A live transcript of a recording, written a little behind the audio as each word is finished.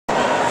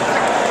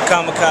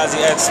Comikaze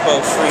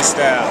Expo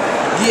Freestyle.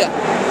 Yeah.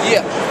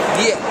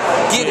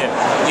 Get it.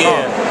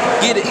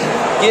 Get it.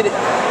 Get it.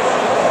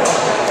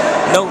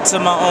 Note to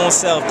my own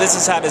self, this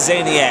is how the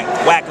Zaniac.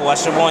 Wacko, I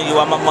should warn you,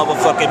 I'm a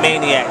motherfucking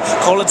maniac.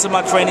 Call it to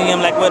my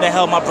cranium like where the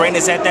hell my brain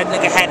is at. That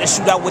nigga had to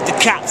shoot out with the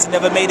cops,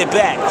 never made it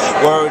back.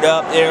 Word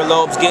up,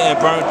 earlobes getting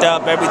burnt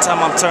up. Every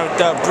time I'm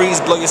turned up, breeze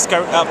blow your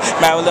skirt up.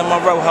 Marilyn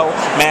Monroe ho,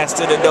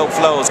 master the dope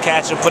flows.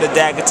 Catch and put a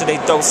dagger till they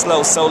throw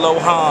slow. Solo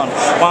Han,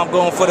 while I'm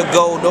going for the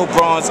gold, no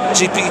bronze.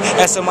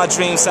 GPS on my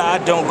dreams so I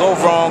don't go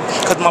wrong.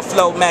 Cause my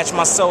flow match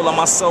my soul, and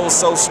my soul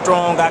so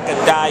strong I could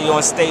die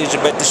on stage,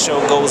 I bet the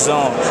show goes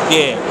on.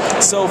 Yeah.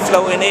 Soul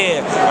floating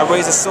air, I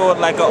raise a sword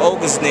like an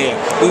ogre's near.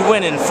 We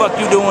winning, fuck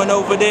you doing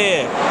over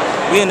there?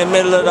 We in the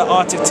middle of the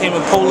Arctic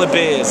taming polar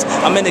bears.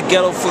 I'm in the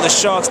ghetto full of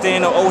sharks, there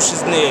ain't no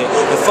oceans near.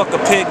 And fuck a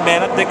pig,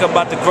 man, I think I'm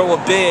about to grow a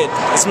beard.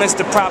 It's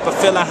Mr. Proper,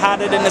 feeling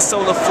hotter than the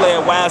solar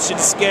flare. Wild shit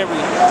is scary,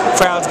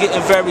 crowds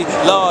getting very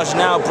large.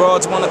 Now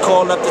broads wanna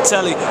call up the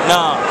telly.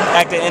 Nah,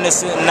 acting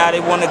innocent, and now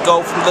they wanna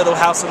go from Little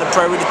House on the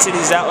Prairie to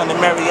titties out on the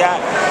Marriott.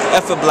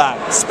 F block,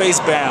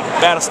 Spacebound,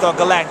 Battlestar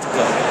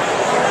Galactica.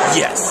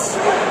 Yes.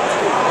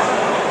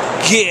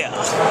 Yeah.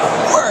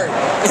 Word.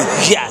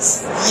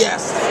 Yes.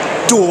 Yes.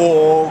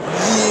 Dog.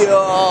 Yeah.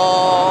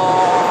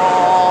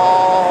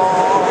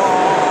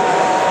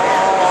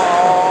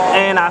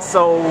 And I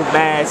sold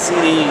mad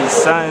CDs,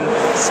 son.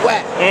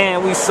 Swag.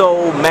 And we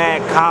sold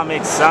mad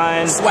comics,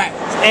 son. Swag.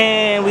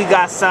 And we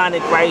got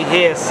Sonic right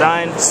here,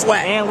 son.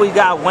 Swag. And we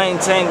got Wang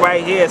Tang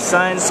right here,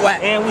 son.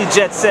 Swag. And we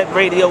Jet Set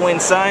Radio in,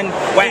 son.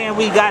 Swag. And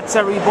we got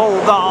Terry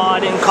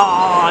Bogard and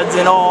cards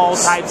and all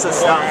types of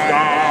stuff,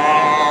 dog.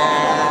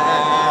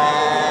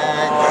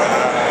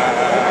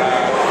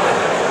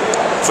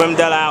 From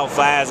Della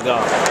Alpha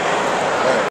Asgard.